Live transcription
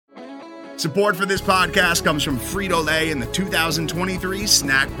Support for this podcast comes from Frito-Lay and the 2023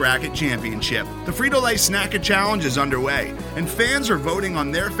 Snack Bracket Championship. The Frito-Lay Snack-A Challenge is underway, and fans are voting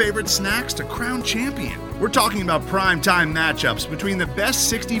on their favorite snacks to crown champion. We're talking about prime-time matchups between the best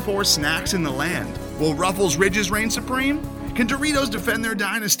 64 snacks in the land. Will Ruffles Ridges reign supreme? Can Doritos defend their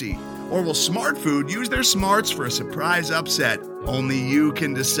dynasty? Or will Smart Food use their smarts for a surprise upset? Only you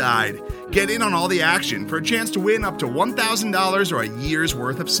can decide. Get in on all the action for a chance to win up to $1,000 or a year's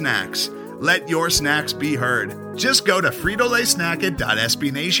worth of snacks. Let your snacks be heard. Just go to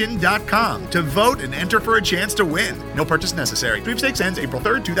fritolaysnacket.sbnation.com to vote and enter for a chance to win. No purchase necessary. Sweepstakes ends April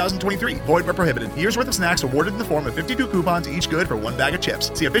 3rd, 2023. Void where prohibited. Year's worth of snacks awarded in the form of 52 coupons, each good for one bag of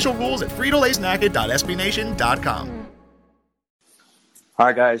chips. See official rules at fritolaysnacket.sbnation.com. All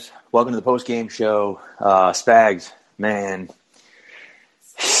right, guys. Welcome to the Postgame show. Spags, man,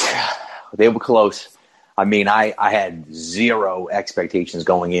 they were close. I mean, I had zero expectations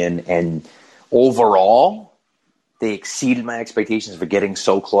going in, and overall, they exceeded my expectations for getting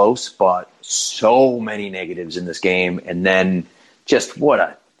so close, but so many negatives in this game, and then just what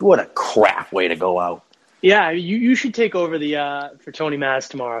a crap way to go out. Yeah, you should take over for Tony Maz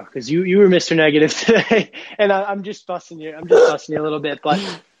tomorrow, because you were Mr. Negative today, and I'm just fussing you. I'm just fussing you a little bit, but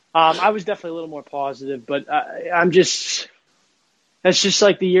I was definitely a little more positive. But that's just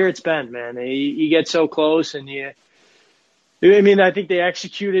like the year it's been, man. You get so close, and I think they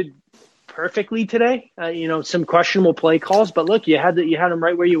executed perfectly today. Some questionable play calls, but look, you had them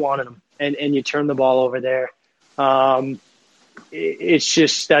right where you wanted them, and you turned the ball over there. It's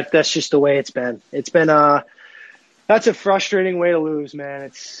just that's just the way it's been. It's been that's a frustrating way to lose, man.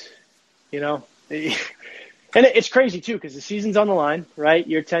 It's and it's crazy too, because the season's on the line, right?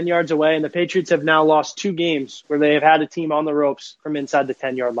 You're 10 yards away, and the Patriots have now lost 2 games where they have had a team on the ropes from inside the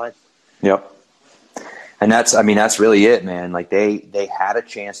 10-yard line. Yep. And that's really it, man. Like they had a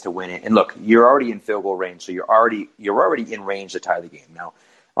chance to win it. And look, you're already in field goal range, so you're already in range to tie the game. Now,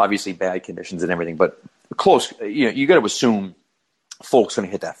 obviously bad conditions and everything, but close. You got to assume Folk's going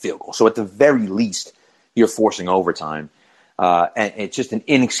to hit that field goal. So at the very least, you're forcing overtime. And it's just an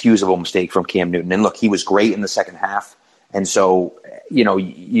inexcusable mistake from Cam Newton. And look, he was great in the second half. And so,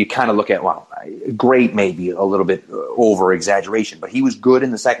 you kind of look at, well, great maybe a little bit over exaggeration, but he was good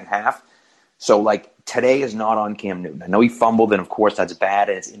in the second half. So, like, today is not on Cam Newton. I know he fumbled, and of course that's bad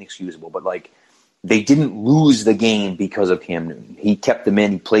and it's inexcusable, but like, they didn't lose the game because of Cam Newton. He kept them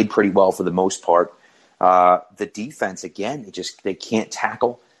in. He played pretty well for the most part. The defense, again, they can't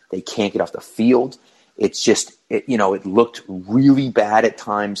tackle. They can't get off the field. It's just, it looked really bad at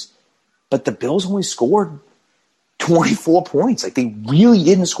times. But the Bills only scored 24 points. Like, they really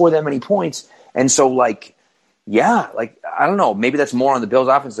didn't score that many points. And so, I don't know. Maybe that's more on the Bills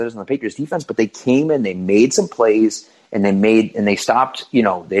offense than it is on the Patriots defense. But they came in, they made some plays, and they stopped,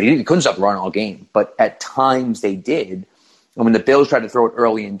 they couldn't stop the run all game. But at times they did. And when the Bills tried to throw it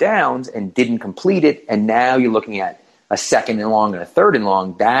early in downs and didn't complete it, and now you're looking at a second and long and a third and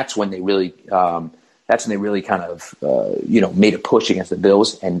long, that's when they really kind of made a push against the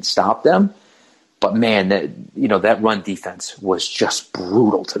Bills and stopped them. But man, that run defense was just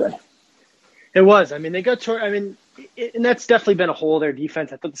brutal today. It was. I mean, they got and that's definitely been a hole of their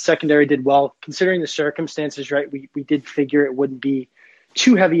defense. I thought the secondary did well considering the circumstances. Right, we did figure it wouldn't be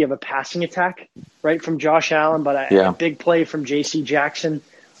too heavy of a passing attack, right, from Josh Allen, but a big play from J.C. Jackson,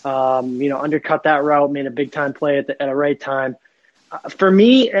 undercut that route, made a big-time play at a right time. For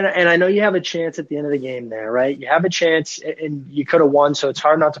me, and I know you have a chance at the end of the game there, right? You have a chance, and you could have won, so it's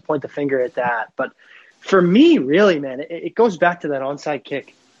hard not to point the finger at that. But for me, really, man, it goes back to that onside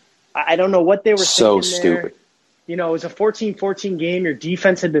kick. I don't know what they were so thinking stupid. There. It was a 14-14 game. Your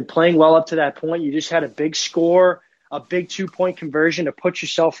defense had been playing well up to that point. You just had a big score, a big 2-point conversion to put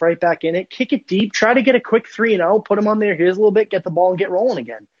yourself right back in it. Kick it deep. Try to get a quick 3-0. Put them on there. Here's a little bit. Get the ball and get rolling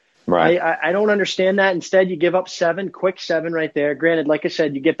again. Right. I don't understand that. Instead, you give up 7, quick 7 right there. Granted, like I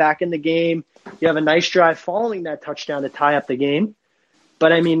said, you get back in the game. You have a nice drive following that touchdown to tie up the game.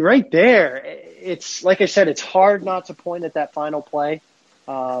 But, I mean, right there, it's like I said, it's hard not to point at that final play.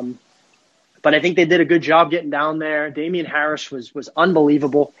 But I think they did a good job getting down there. Damian Harris was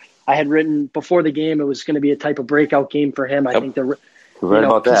unbelievable. I had written before the game it was going to be a type of breakout game for him. I think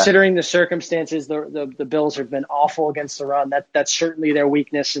considering the circumstances, the Bills have been awful against the run. That's certainly their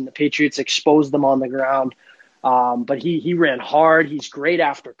weakness, and the Patriots exposed them on the ground. But he ran hard. He's great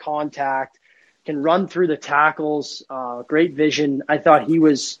after contact, can run through the tackles, great vision. I thought he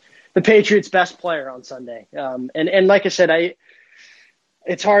was the Patriots' best player on Sunday. And like I said,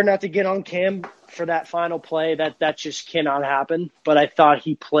 it's hard not to get on Cam for that final play. That just cannot happen. But I thought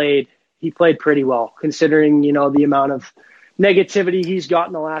he played pretty well, considering the amount of negativity he's got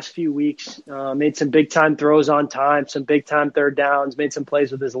in the last few weeks. Made some big-time throws on time, some big-time third downs, made some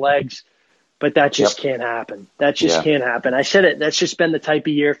plays with his legs. But that just can't happen. That just can't happen. I said it. That's just been the type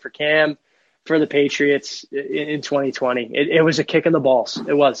of year for Cam, for the Patriots in 2020. It was a kick in the balls.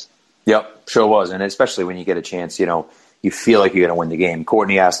 It was. Yep, sure was. And especially when you get a chance, you feel like you're going to win the game.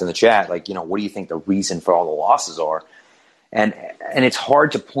 Courtney asked in the chat, what do you think the reason for all the losses are? And it's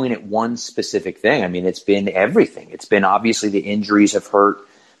hard to point at one specific thing. I mean, it's been everything. It's been obviously the injuries have hurt,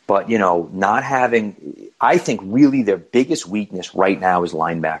 but, not having – I think really their biggest weakness right now is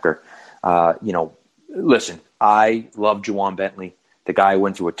linebacker. Listen, I love Juwan Bentley. The guy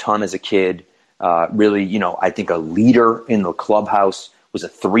went through a ton as a kid. Really, I think a leader in the clubhouse, was a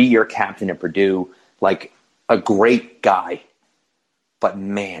 3-year captain at Purdue, like a great guy. But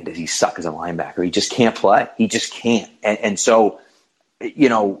man, does he suck as a linebacker. He just can't play. He just can't. And so,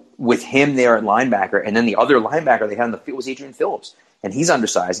 with him there at linebacker, and then the other linebacker they had on the field was Adrian Phillips. And he's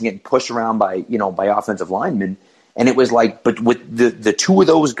undersized and getting pushed around by offensive linemen. And it was like, but with the two of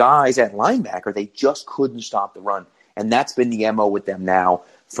those guys at linebacker, they just couldn't stop the run. And that's been the MO with them now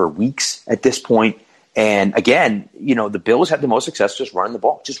for weeks at this point. And again, the Bills have the most success just running the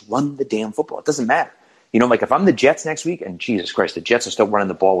ball. Just run the damn football. It doesn't matter. Like if I'm the Jets next week, and Jesus Christ, the Jets are still running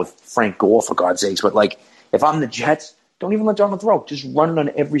the ball with Frank Gore, for God's sakes. But like, if I'm the Jets, don't even let Donald throw. Just run it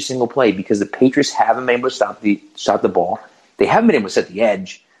on every single play, because the Patriots haven't been able to stop the ball. They haven't been able to set the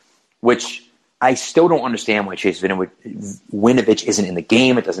edge, which I still don't understand why Chase Winovich isn't in the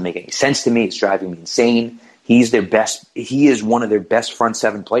game. It doesn't make any sense to me. It's driving me insane. He is one of their best front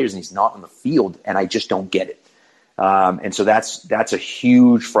seven players, and he's not on the field, and I just don't get it. And so that's a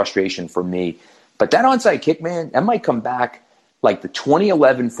huge frustration for me. But that onside kick, man, that might come back like the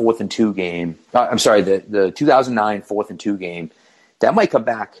 2011 4th and 2 game. The 2009 4th and 2 game. That might come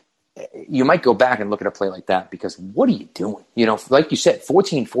back. You might go back and look at a play like that, because what are you doing? Like you said,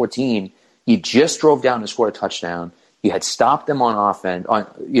 14-14, you just drove down and scored a touchdown. You had stopped them on offense,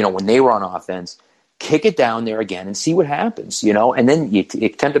 when they were on offense. Kick it down there again and see what happens, and then you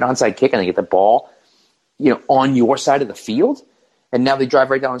attempt an onside kick and they get the ball, on your side of the field. And now they drive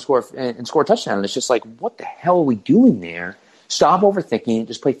right down and score a touchdown. And it's just like, what the hell are we doing there? Stop overthinking it.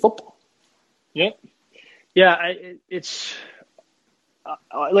 Just play football. Yep. Yeah, it's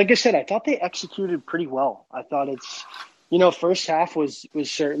like I said, I thought they executed pretty well. I thought it's, first half was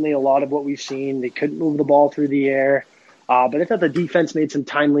certainly a lot of what we've seen. They couldn't move the ball through the air. But I thought the defense made some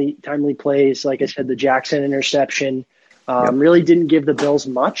timely plays. Like I said, the Jackson interception really didn't give the Bills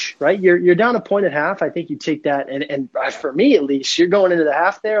much, right? You're down a point at half. I think you take that. And for me, at least, you're going into the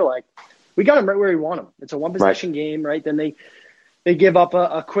half there like, we got them right where we want them. It's a one-possession game, right? Then they give up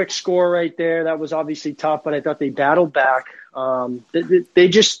a quick score right there. That was obviously tough, but I thought they battled back.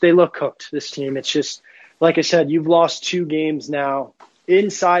 They look cooked, this team. It's just, like I said, you've lost 2 games now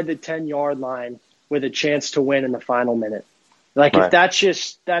inside the 10-yard line with a chance to win in the final minute. Like, if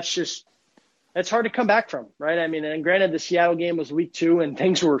that's hard to come back from, right? I mean, and granted, the Seattle game was week 2, and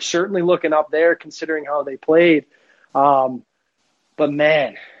things were certainly looking up there considering how they played. But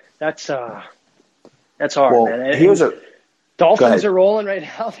man, that's hard, man. Dolphins are rolling right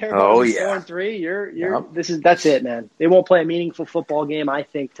now. They're 4-3. That's it, man. They won't play a meaningful football game, I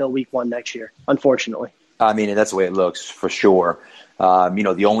think, till week 1 next year, unfortunately. I mean, that's the way it looks for sure.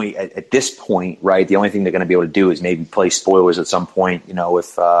 The only at this point, right? The only thing they're going to be able to do is maybe play spoilers at some point.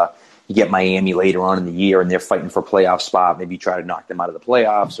 If you get Miami later on in the year and they're fighting for a playoff spot, maybe you try to knock them out of the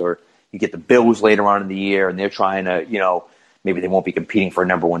playoffs, or you get the Bills later on in the year and they're trying to, maybe they won't be competing for a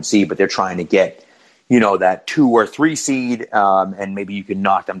number 1 seed, but they're trying to get, that 2 or 3 seed, and maybe you can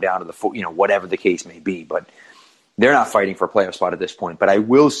knock them down to the 4, whatever the case may be. But they're not fighting for a playoff spot at this point. But I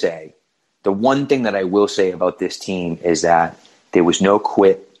will say, the one thing that I will say about this team is that there was no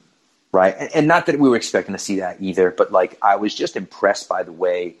quit, right? And not that we were expecting to see that either, but like, I was just impressed by the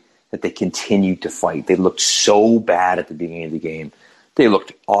way that they continued to fight. They looked so bad at the beginning of the game. They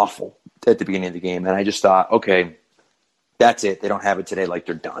looked awful at the beginning of the game. And I just thought, okay, that's it. They don't have it today. Like,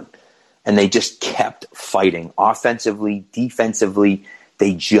 they're done. And they just kept fighting. Offensively, defensively,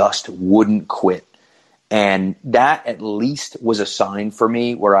 they just wouldn't quit. And that at least was a sign for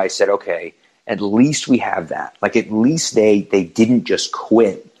me where I said, okay, at least we have that. Like, at least they didn't just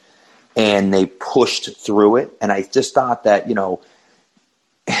quit and they pushed through it. And I just thought that,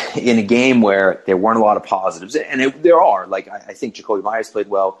 in a game where there weren't a lot of positives, and there are, like, I think Jacoby Myers played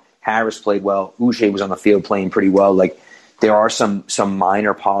well, Harris played well, Uche was on the field playing pretty well. Like, there are some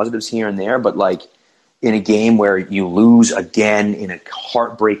minor positives here and there, but like, in a game where you lose again in a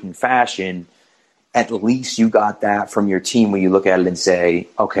heartbreaking fashion, at least you got that from your team where you look at it and say,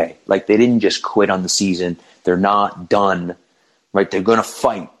 okay, like, they didn't just quit on the season. They're not done. right? They're going to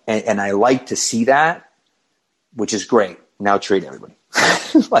fight. And I like to see that, which is great. Now trade everybody.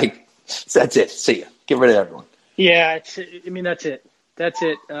 Like, that's it. See ya. Get rid of everyone. Yeah, that's it. That's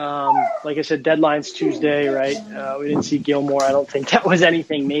it. Like I said, deadline's Tuesday, right? We didn't see Gilmore. I don't think that was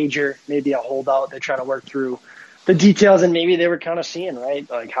anything major. Maybe a holdout. They're trying to work through the details, and maybe they were kind of seeing, right,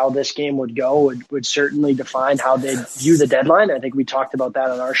 like how this game would go would certainly define how they view the deadline. I think we talked about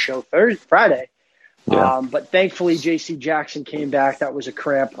that on our show Friday. Yeah. But thankfully, J.C. Jackson came back. That was a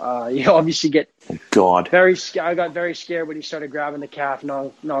cramp. You obviously get God. I got very scared when he started grabbing the calf,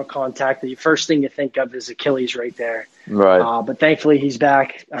 non-contact. The first thing you think of is Achilles right there. Right. But thankfully, he's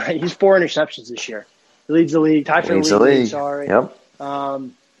back. He's 4 interceptions this year. He leads the league. Tied for the league. Sorry. Yep.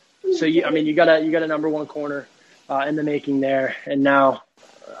 So you got a number one corner in the making there, and now,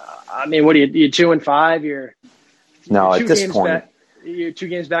 what are you 2-5? You're at this point. You're 2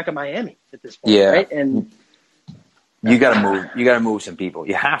 games back of Miami at this point, yeah. right? And you got to move. You got to move some people.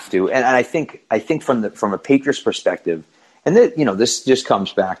 You have to. And I think from a Patriots perspective, and this just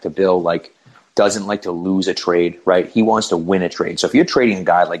comes back to Bill, like, doesn't like to lose a trade, right? He wants to win a trade. So if you're trading a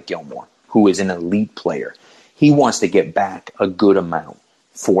guy like Gilmore, who is an elite player, he wants to get back a good amount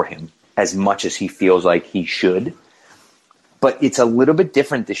for him, as much as he feels like he should. But it's a little bit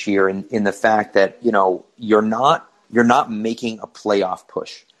different this year in the fact that, you're not making a playoff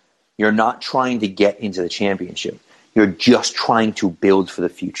push. You're not trying to get into the championship. You're just trying to build for the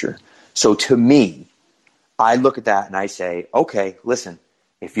future. So to me, I look at that and I say, okay, listen,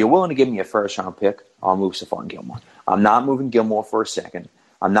 if you're willing to give me a first-round pick, I'll move Stephon Gilmore. I'm not moving Gilmore for a second.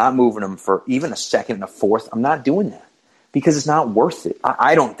 I'm not moving him for even a second and a fourth. I'm not doing that because it's not worth it.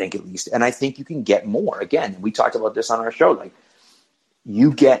 I don't think, at least. And I think you can get more. Again, we talked about this on our show. Like,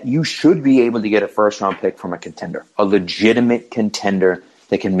 you should be able to get a first-round pick from a contender, a legitimate contender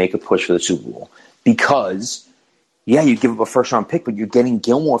that can make a push for the Super Bowl. Because, yeah, you give up a first-round pick, but you're getting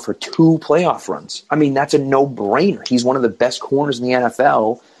Gilmore for 2 playoff runs. I mean, that's a no-brainer. He's one of the best corners in the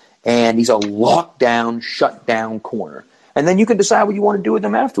NFL, and he's a lockdown, shut-down corner. And then you can decide what you want to do with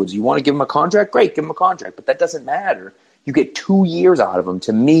him afterwards. You want to give him a contract? Great, give him a contract. But that doesn't matter. You get 2 years out of him.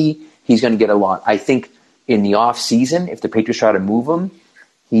 To me, he's going to get a lot. I think in the off season, if the Patriots try to move him,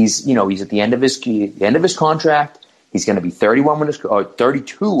 he's at the end of his contract. He's going to be 32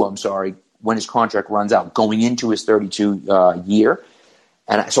 when his contract runs out, going into his 32 year.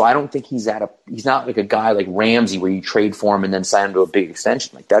 And so I don't think he's not like a guy like Ramsey where you trade for him and then sign him to a big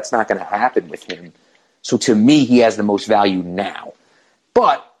extension. Like, that's not going to happen with him. So to me, he has the most value now.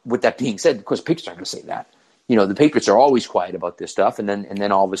 But with that being said, of course, Patriots aren't going to say that. The Patriots are always quiet about this stuff, and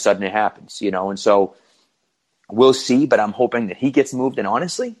then all of a sudden it happens. And so we'll see. But I'm hoping that he gets moved. And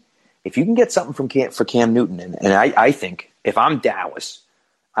honestly, if you can get something for Cam Newton, and I think if I'm Dallas,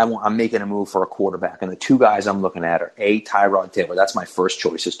 I'm making a move for a quarterback, and the 2 guys I'm looking at are A, Tyrod Taylor. That's my first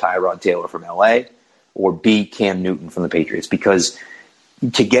choice, is Tyrod Taylor from LA, or B, Cam Newton from the Patriots, because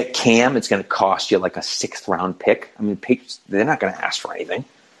to get Cam, it's going to cost you like a 6th-round pick. I mean, Patriots, they're not going to ask for anything.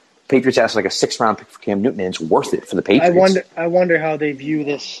 Patriots ask like a 6th-round pick for Cam Newton, and it's worth it for the Patriots. I wonder how they view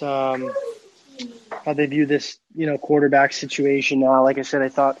this. Quarterback situation now. Like I said, I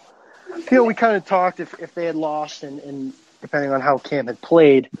thought, we kind of talked if they had lost and depending on how Cam had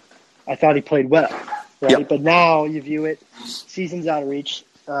played, I thought he played well, right? Yep. But now you view it, season's out of reach.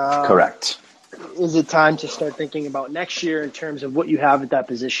 Correct. Is it time to start thinking about next year in terms of what you have at that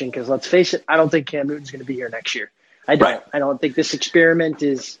position? Because let's face it, I don't think Cam Newton's going to be here next year. I don't. Right. I don't think this experiment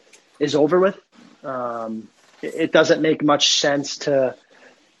is over with. It doesn't make much sense to.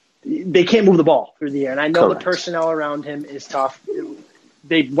 They can't move the ball through the air, and I know Correct. the personnel around him is tough.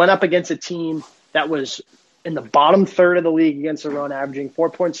 They went up against a team that was in the bottom third of the league against the run, averaging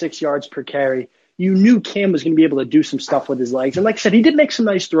 4.6 yards per carry. You knew Cam was going to be able to do some stuff with his legs. And like I said, he did make some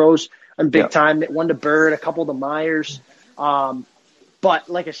nice throws on big time. One to Bird, a couple to Myers. But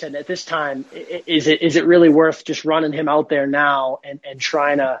like I said, at this time, is it really worth just running him out there now and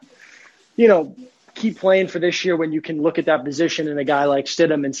trying to, keep playing for this year when you can look at that position in a guy like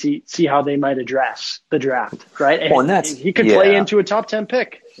Stidham and see how they might address the draft, right? And he could play into a top 10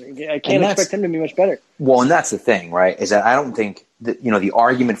 pick. I can't expect him to be much better. Well, and that's the thing, right, is that I don't think that, the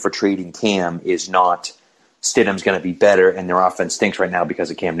argument for trading Cam is not Stidham's going to be better and their offense stinks right now because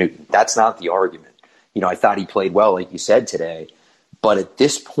of Cam Newton. That's not the argument. I thought he played well, like you said today. But at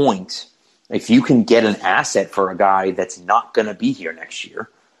this point, if you can get an asset for a guy that's not going to be here next year,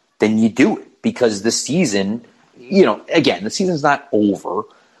 then you do it. Because the season, again, the season's not over,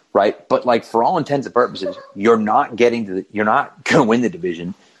 right? But like for all intents and purposes, you're not going to win the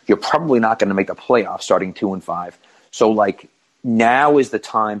division. You're probably not going to make the playoffs starting 2-5. So like now is the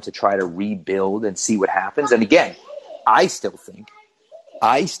time to try to rebuild and see what happens. And again, I still think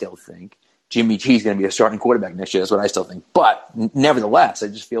Jimmy G is going to be a starting quarterback next year. That's what I still think. But nevertheless, I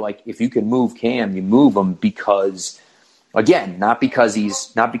just feel like if you can move Cam, you move him because, again, not because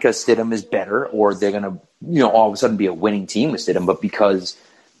Stidham is better or they're going to, all of a sudden be a winning team with Stidham, but because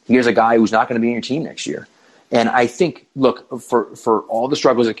here's a guy who's not going to be in your team next year. And I think, look, for all the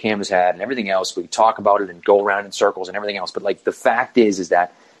struggles that Cam has had and everything else, we talk about it and go around in circles and everything else. But like the fact is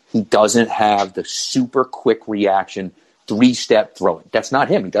that he doesn't have the super quick reaction, 3-step throwing. That's not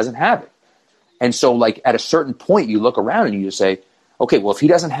him. He doesn't have it. And so, like, at a certain point, you look around and you just say, okay, well, if he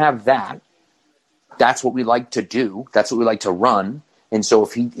doesn't have that, that's what we like to do. That's what we like to run. And so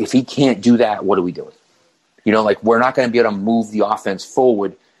if he can't do that, what are we doing? We're not going to be able to move the offense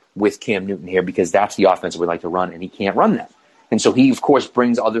forward with Cam Newton here because that's the offense we like to run, and he can't run that. And so he, of course,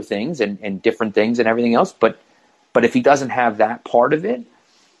 brings other things and different things and everything else. But if he doesn't have that part of it,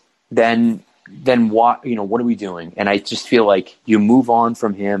 then what are we doing? And I just feel like you move on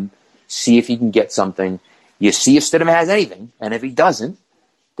from him, see if he can get something. You see if Stidham has anything, and if he doesn't,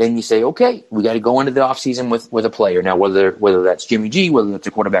 then you say, okay, we got to go into the offseason with a player. Now, whether that's Jimmy G, whether that's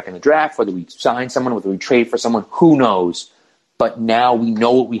a quarterback in the draft, whether we sign someone, whether we trade for someone, who knows? But now we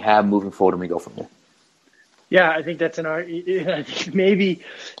know what we have moving forward, and we go from there. Yeah, I think that's I think maybe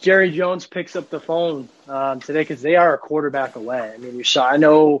Jerry Jones picks up the phone today because they are a quarterback away. I mean, I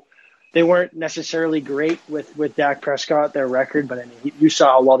know they weren't necessarily great with Dak Prescott, their record, but I mean, you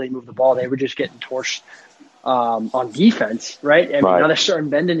saw how well they moved the ball. They were just getting torched on defense, right? I mean, now they're starting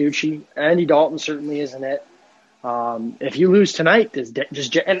Ben DiNucci. Andy Dalton certainly isn't it. If you lose tonight,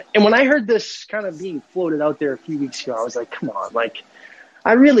 and when I heard this kind of being floated out there a few weeks ago, I was like, come on, like,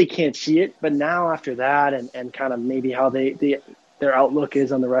 I really can't see it. But now after that and kind of maybe how their outlook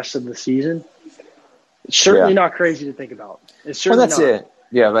is on the rest of the season, it's certainly not crazy to think about. It's certainly that's it.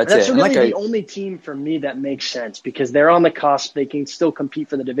 Yeah, that's it. Really the only team for me that makes sense because they're on the cusp. They can still compete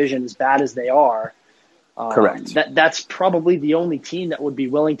for the division as bad as they are. Correct. That's probably the only team that would be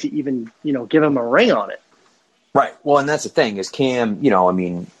willing to even, give him a ring on it. Right. Well, and that's the thing is Cam, I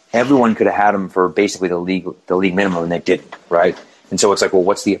mean, everyone could have had him for basically the league minimum and they didn't, right? And so it's like, well,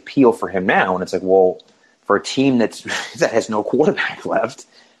 what's the appeal for him now? And it's like, well, for a team that has no quarterback left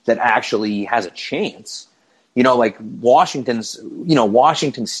that actually has a chance, like Washington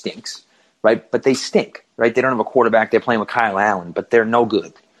stinks, right? But they stink, right? They don't have a quarterback. They're playing with Kyle Allen, but they're no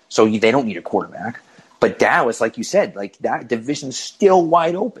good. So they don't need a quarterback. But Dallas, like you said, like that division's still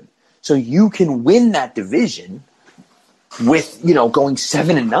wide open. So you can win that division with, going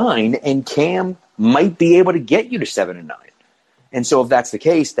 7-9, and Cam might be able to get you to 7-9. And so if that's the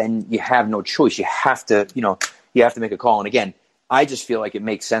case, then you have no choice. You have to, make a call. And again, I just feel like it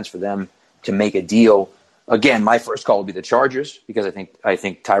makes sense for them to make a deal. Again, my first call would be the Chargers because I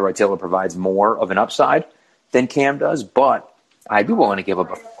think Tyrod Taylor provides more of an upside than Cam does. But I'd be willing to give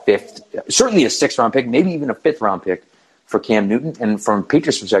up a fifth, certainly a 6th-round pick, maybe even a 5th-round pick for Cam Newton. And from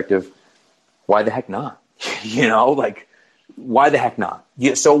Patriots' perspective, why the heck not? Why the heck not?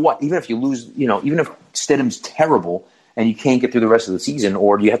 So what? Even if you lose, even if Stidham's terrible and you can't get through the rest of the season,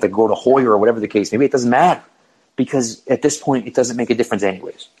 or you have to go to Hoyer or whatever the case, maybe it doesn't matter because at this point it doesn't make a difference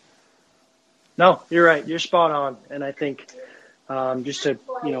anyways. No, you're right. You're spot on. And I think just to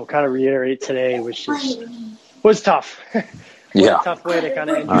kind of reiterate today, which was tough. Yeah, a tough way to kind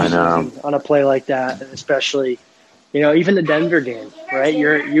of end your season on a play like that, and especially, even the Denver game, right?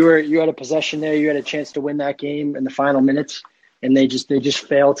 You had a possession there, you had a chance to win that game in the final minutes, and they just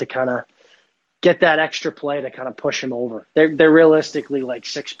failed to kind of get that extra play to kind of push him over. They're realistically like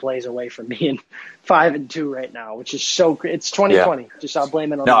 6 plays away from being 5-2 right now, which is so. It's 2020. Yeah. Just I'll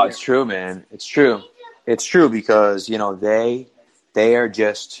blame it on. No, it's true, man. It's true. It's true because they are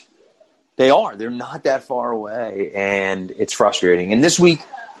just. They're not that far away, and it's frustrating. And this week,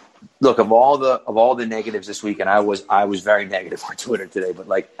 look, of all the negatives this week, and I was very negative on Twitter today, but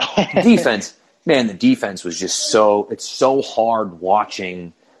like the defense was just it's so hard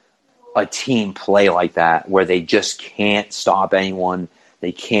watching a team play like that where they just can't stop anyone,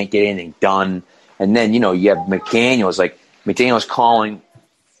 they can't get anything done. And then, you have McDaniel's calling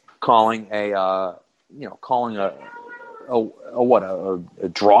a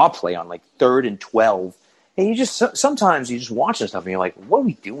draw play on like 3rd and 12, and sometimes you just watch this stuff and you're like, what are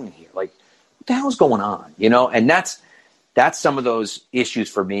we doing here? Like, what the hell's going on? And that's some of those issues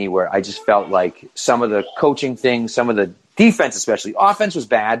for me where I just felt like some of the coaching things, some of the defense, especially offense was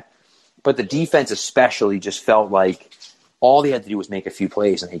bad, but the defense especially just felt like all they had to do was make a few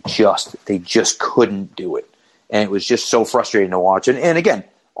plays and they just couldn't do it. And it was just so frustrating to watch. And again,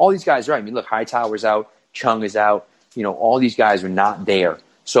 all these guys are right. I mean, look, Hightower's out, Chung is out. All these guys are not there.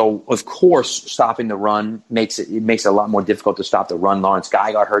 So, of course, stopping the run makes it a lot more difficult to stop the run. Lawrence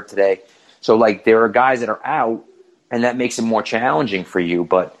Guy got hurt today. So, like, there are guys that are out, and that makes it more challenging for you.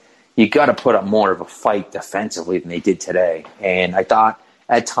 But you got to put up more of a fight defensively than they did today. And I thought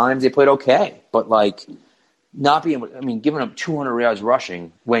at times they played okay. But, like, giving up 200 yards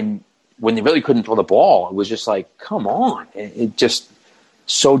rushing when they really couldn't throw the ball, it was just like, come on. It just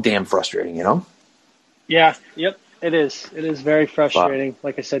so damn frustrating, you know? Yeah, yep, it is. It is very frustrating.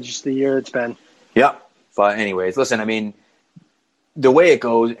 Like I said, just the year it's been. Yeah. But anyways, listen, I mean, the way it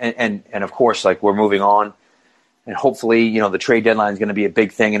goes, and of course, like, we're moving on, and hopefully, you know, the trade deadline is going to be a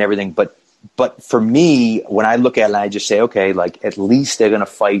big thing and everything. But for me, when I look at it, I just say, okay, like, at least they're going to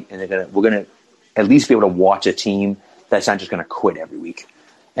fight, and we're going to at least be able to watch a team that's not just going to quit every week.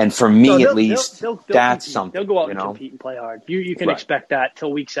 And for me, at least, they'll that's compete. something. They'll go out you and know? compete and play hard. You can Right. expect that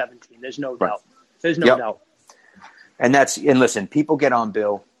till week 17. There's no Right. doubt. There's no doubt. And listen, people get on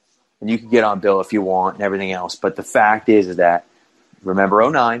Bill, and you can get on Bill if you want and everything else. But the fact is that, remember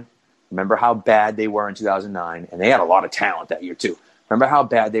 2009, remember how bad they were in 2009, and they had a lot of talent that year too. Remember how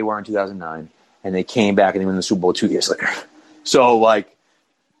bad they were in 2009, and they came back and they won the Super Bowl 2 years later. So, like,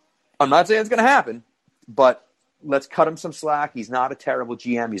 I'm not saying it's going to happen, but let's cut him some slack. He's not a terrible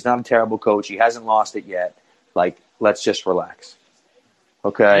GM. He's not a terrible coach. He hasn't lost it yet. Like, let's just relax.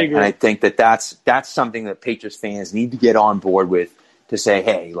 Okay? And I think that's something that Patriots fans need to get on board with, to say,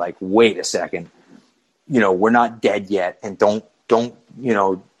 hey, like, wait a second. You know, we're not dead yet, and don't crush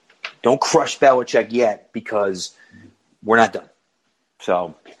Belichick yet, because we're not done.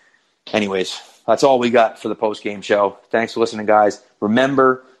 So, anyways, that's all we got for the post-game show. Thanks for listening, guys.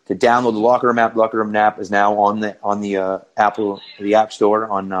 Remember to download the Locker Room app. Locker Room app is now on the App Store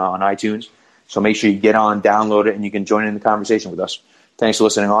on iTunes. So make sure you get on, download it, and you can join in the conversation with us. Thanks for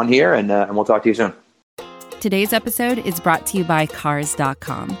listening on here, and we'll talk to you soon. Today's episode is brought to you by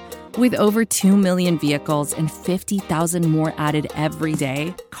Cars.com. With over 2 million vehicles and 50,000 more added every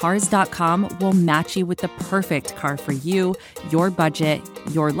day, Cars.com will match you with the perfect car for you, your budget,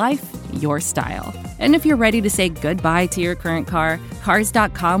 your life, your style. And if you're ready to say goodbye to your current car,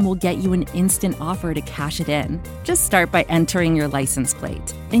 Cars.com will get you an instant offer to cash it in. Just start by entering your license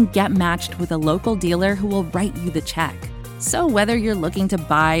plate and get matched with a local dealer who will write you the check. So whether you're looking to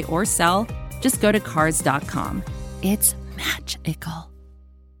buy or sell, just go to Cars.com. It's magical.